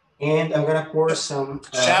 And I'm gonna pour some.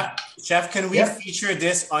 Chef, can we feature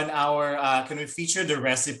this on our? Can we feature the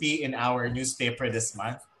recipe in our newspaper this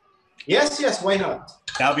month? Yes, why not?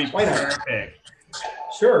 That would be perfect.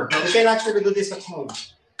 Sure, you can actually do this at home.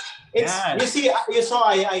 You saw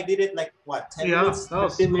I did it like what, 10 minutes,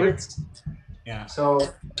 15 minutes? Yeah. So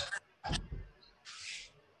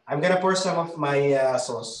I'm gonna pour some of my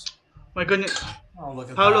sauce. My goodness. Oh,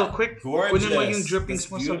 look at Paolo, that. quick. Gorgeous. Kunin mo yung drippings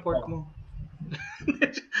mo sa pork mo.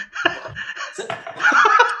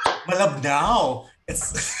 Malabnaw.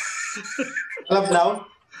 It's Malabnaw?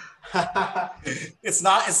 it's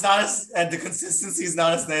not as the consistency is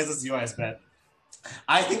not as nice as yours, but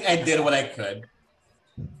I think I did what I could.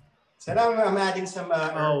 So now I'm adding some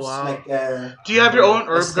herbs. wow. Like, do you have your own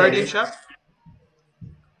herb garden, chef?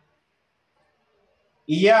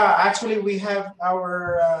 Yeah, actually we have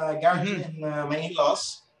our garden in my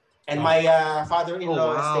in-laws, and my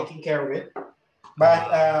father-in-law is taking care of it.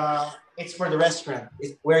 But it's for the restaurant.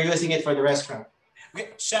 We're using it for the restaurant.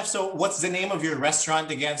 Okay, chef, so what's the name of your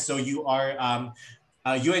restaurant again? So you are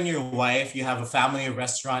you and your wife, you have a family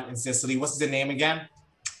restaurant in Sicily. What's the name again?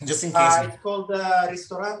 Just in case. It's called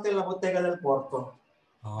Ristorante La Bottega del Porto.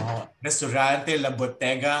 Oh, Ristorante La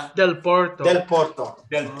Bottega Del Porto. Del Porto.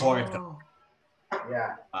 Del Porto.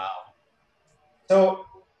 Yeah. Wow. So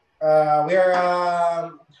we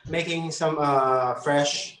are making some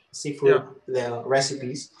fresh seafood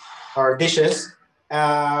recipes or dishes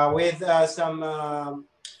with some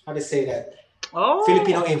how to say that,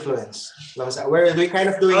 Filipino influence. Where we kind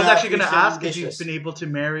of doing. I was actually going to fusion ask if you've dishes. been able to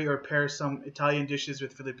marry or pair some Italian dishes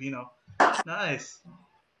with Filipino. Nice.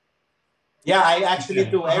 Yeah, I actually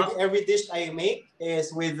do. Uh-huh. Every dish I make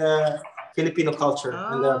is with Filipino culture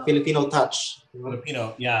and the Ah. Filipino touch.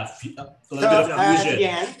 Filipino, yeah. A So little bit of at fusion. the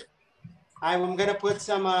end, I'm gonna put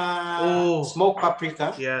some Oh. smoked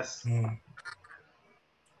paprika Yes.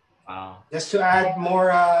 Wow. just to add more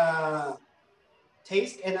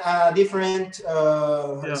taste and different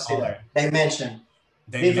how to say that? Dimension.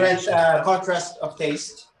 Different contrast of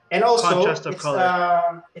taste, and also Contrast of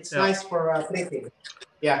color. It's Yeah. nice for plating.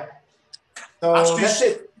 Yeah. So Actually, that's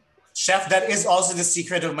it. Chef, that is also the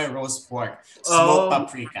secret of my roast pork. Smoked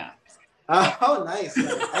paprika. Oh, nice.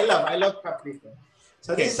 I love paprika.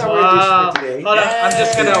 So Okay. this is our dish for today. Hold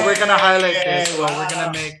on. We're gonna highlight Yay. this. Well,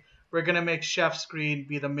 we're gonna make chef's screen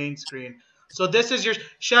be the main screen. So this is your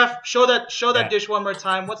chef. Show that dish one more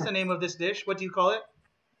time. What's the name of this dish? What do you call it?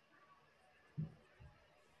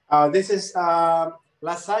 This is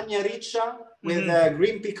lasagna richa with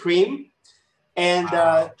green pea cream and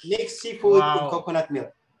mixed seafood with coconut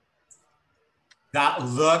milk. That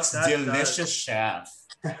looks delicious, Chef.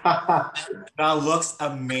 That looks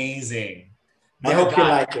amazing. I hope you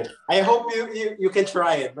like it. I hope you can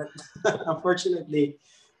try it, but unfortunately,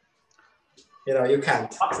 you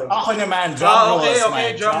can't. So. Ako naman, drum rolls.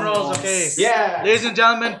 Okay, drum rolls. Okay. Yeah. Ladies and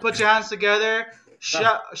gentlemen, put your hands together.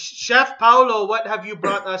 Chef Paulo, what have you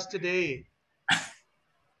brought us today?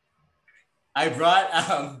 I brought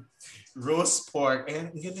roast pork.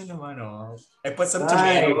 And I put some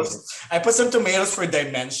tomatoes. I put some tomatoes for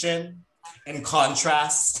dimension and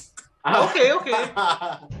contrast. Okay.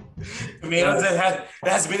 Tomatoes that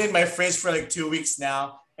has been in my fridge for like 2 weeks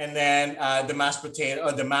now. And then the mashed potato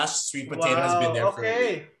or the mashed sweet potato has been there for a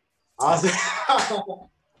week. Awesome.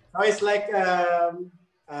 Now it's like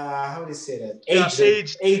how do you say that?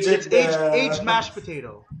 Aged mashed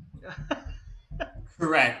potato.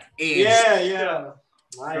 Correct. Aged. Yeah.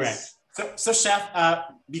 Nice. Correct. So Chef,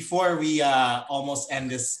 before we almost end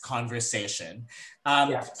this conversation,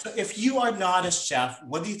 so if you are not a chef,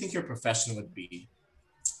 what do you think your profession would be?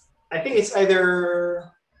 I think it's either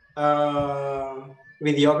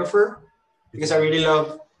videographer, because I really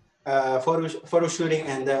love photo shooting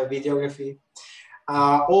and videography,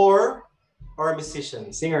 or a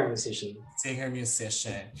musician, singer musician.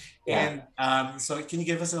 Yeah. And so can you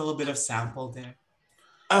give us a little bit of sample there?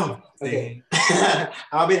 Oh, okay.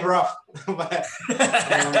 I'm a bit rough, but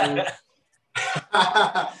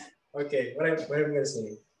okay. What am I gonna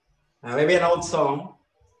sing? Maybe an old song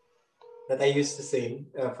that I used to sing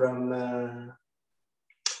from.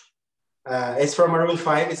 It's from Maroon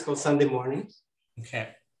 5. It's called Sunday Morning.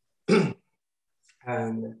 Okay.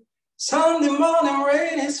 And Sunday morning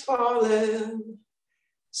rain is falling.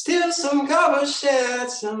 Still some covers shed,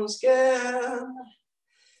 some scared.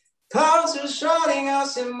 Clouds are shrouding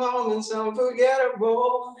us in moments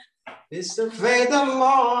unforgettable. It's the fate of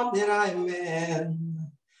more than I'm in.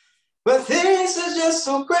 But things are just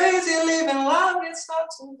so crazy, living life it's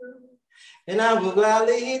not so good. And I will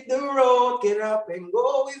gladly hit the road, get up and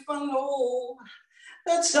go if I know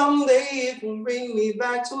that someday it will bring me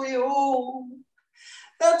back to you.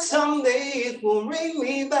 That someday it will bring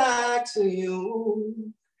me back to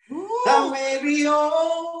you. Ooh. That may be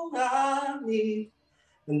all I need.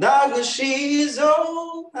 And darkness, she's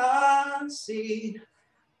all I see.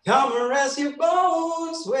 Come and rest your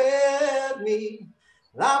bones with me.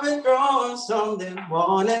 I've been drawn Sunday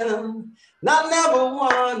morning, and I never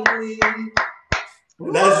want to leave.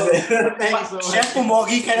 That's it. Thanks so much. Chef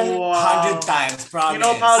Pumogi kind of 100 times, promise. You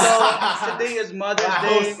know, Paulo, today is Mother's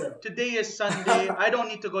Day. Today is Sunday. I don't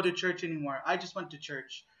need to go to church anymore. I just went to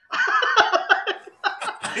church.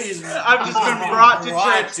 I've just been brought to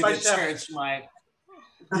the church, Mike.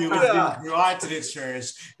 You been brought to the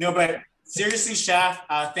church. No, but seriously, Chef,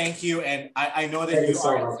 thank you. And I know that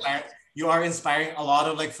you are inspiring a lot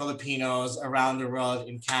of like Filipinos around the world,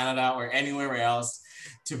 in Canada or anywhere else,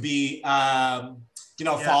 to be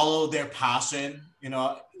follow their passion. It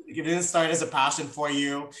didn't start as a passion for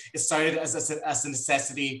you. It started as a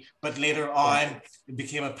necessity, but later on it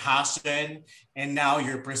became a passion, and now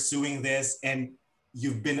you're pursuing this, and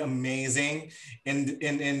you've been amazing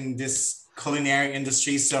in this culinary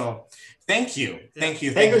industry. So thank you. Thank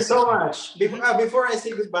you so much. Before I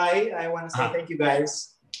say goodbye, I want to say thank you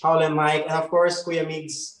guys, Paul and Mike, and of course Kuya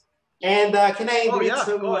Migs. And can I greet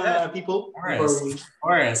some people? Of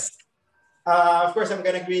course. Of course, I'm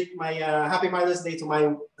gonna greet my Happy Mother's Day to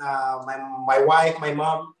my wife, my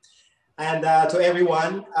mom, and to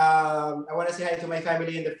everyone. I want to say hi to my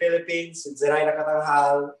family in the Philippines, Zeray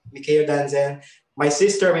Nakatanghal, Mikhail Danzen, my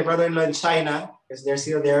sister, my brother-in-law in China, because they're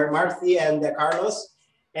still there, Marthy and Carlos.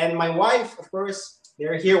 And my wife, of course,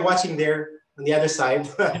 they're here watching there on the other side.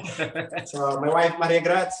 So my wife, Maria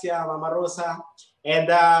Grazia, Mama Rosa, and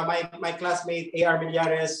my classmate, A.R.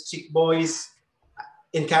 Millares, Chick Boys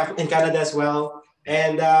in Canada as well.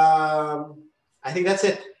 And I think that's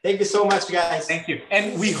it. Thank you so much, guys. Thank you.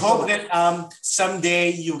 And we hope that someday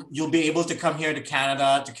you'll be able to come here to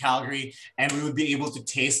Canada, to Calgary, and we would be able to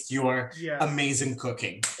taste your amazing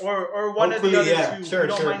cooking. Or one Hopefully, of the other yeah. two. Sure, we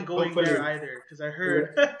don't sure. mind going Hopefully. there either, because I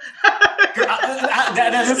heard.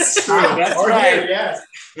 That's true. That's Or right. here, yes.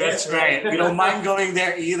 That's right. We don't mind going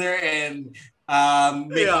there either, and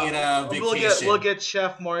making it a vacation. We'll get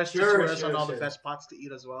Chef Morris to tour us on all the best spots to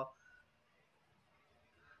eat as well.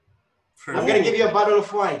 I'm gonna give you a bottle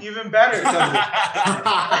of wine. Even better.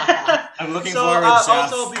 I'm looking forward, Chef.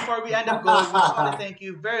 Also, before we end up going, we just want to thank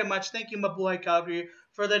you very much. Thank you, Mabuhay Calgary,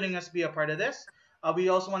 for letting us be a part of this. We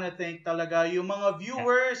also want to thank talaga yung mga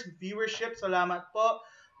viewership. Salamat po.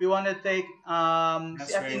 We want to thank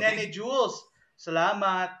si Ate Nene Jules.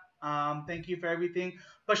 Salamat. Thank you for everything.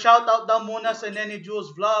 Pa-shoutout daw muna sa Nene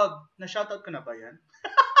Jules vlog. Na-shoutout ka na ba yan?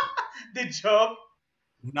 Did joke?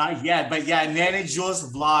 Not yet, but yeah, Nene Jules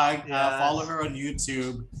vlog. Follow her on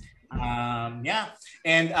YouTube.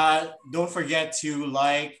 And don't forget to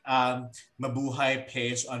like Mabuhay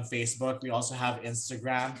page on Facebook. We also have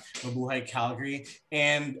Instagram, Mabuhay Calgary.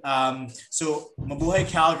 And so Mabuhay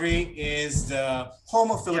Calgary is the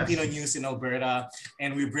home of Filipino news in Alberta,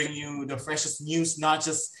 and we bring you the freshest news, not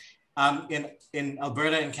just in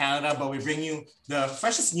Alberta and Canada, but we bring you the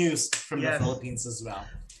freshest news from the Philippines as well.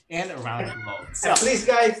 And around the world. So, please,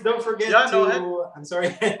 guys, don't forget I'm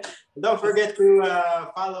sorry. Don't forget to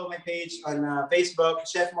follow my page on Facebook,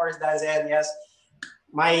 Chef Morris Danzen. Yes,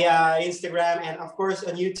 my Instagram, and of course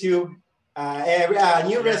on YouTube.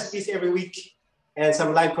 New recipes every week, and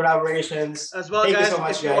some live collaborations as well. Thank guys, you so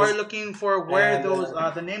much, if you are looking for where those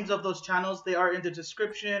the names of those channels, they are in the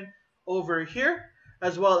description over here,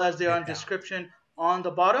 as well as they are in description on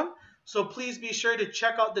the bottom. So please be sure to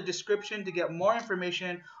check out the description to get more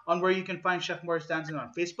information on where you can find Chef Morris Danzen on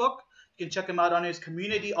Facebook. You can check him out on his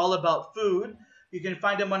community all about food. You can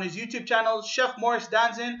find him on his YouTube channel, Chef Morris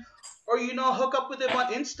Danzen, or hook up with him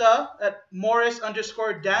on Insta at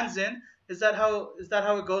Morris_Danzen. Is that how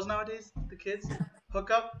it goes nowadays? The kids hook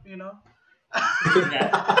up, I don't know.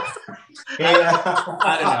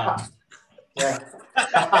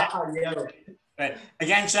 But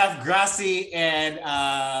again, Chef, grazie, and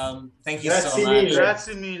thank you so much.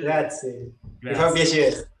 Grazie mille. Grazie.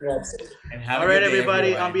 Grazie. And have all right,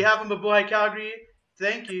 everybody. On behalf of Mabuhay Calgary,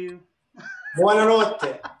 thank you.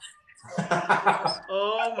 Buonanotte.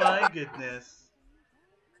 Oh my goodness.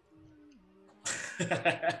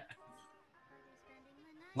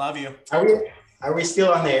 Love you. Are we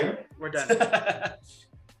still on air? We're done.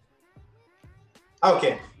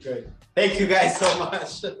 Okay, good. Thank you guys so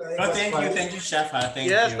much. Thank you, Chef. Thank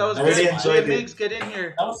you. Yes, that was great. Really enjoyed it. Get in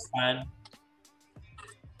here. That was fun.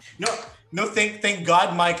 No, thank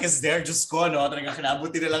God Mike is there. Just go, no? Talagang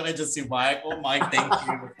kinabuti na lang na dyan si Mike. Oh, Mike, thank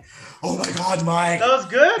you. Oh my God, Mike. That was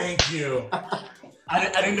good. Thank you.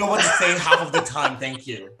 I didn't know what to say half of the time. Thank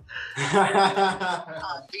you. Do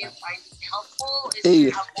you find it helpful?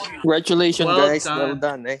 Hey, congratulations, guys. Done. Well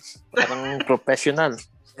done, eh. Parang professional.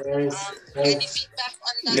 Any feedback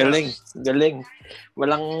on that? Galing.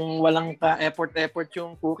 Walang ka-effort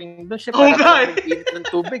yung cooking doon. Siya Oh, parang God. init ng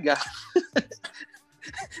tubig, ah.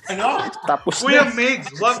 Ano? Tapos Kuya na.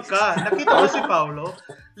 Migs, wag ka. Nakita mo si Paolo?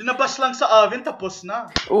 Linabas lang sa oven, tapos na.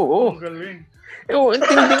 Oo. Ang galing.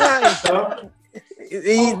 Intindi nga eh.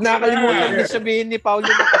 Nakalimutan din sabihin ni Paolo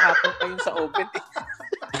na kahapon kayo sa oven.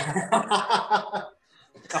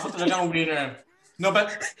 Ako talagang winner. No, but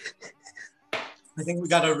I think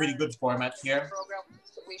we got a really good format here.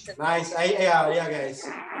 Nice. Yeah, guys.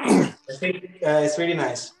 I think it's really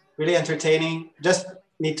nice. Really entertaining. Just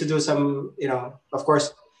need to do some, of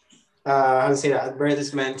course, how to say that,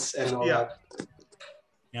 advertisements and all that.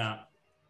 Yeah.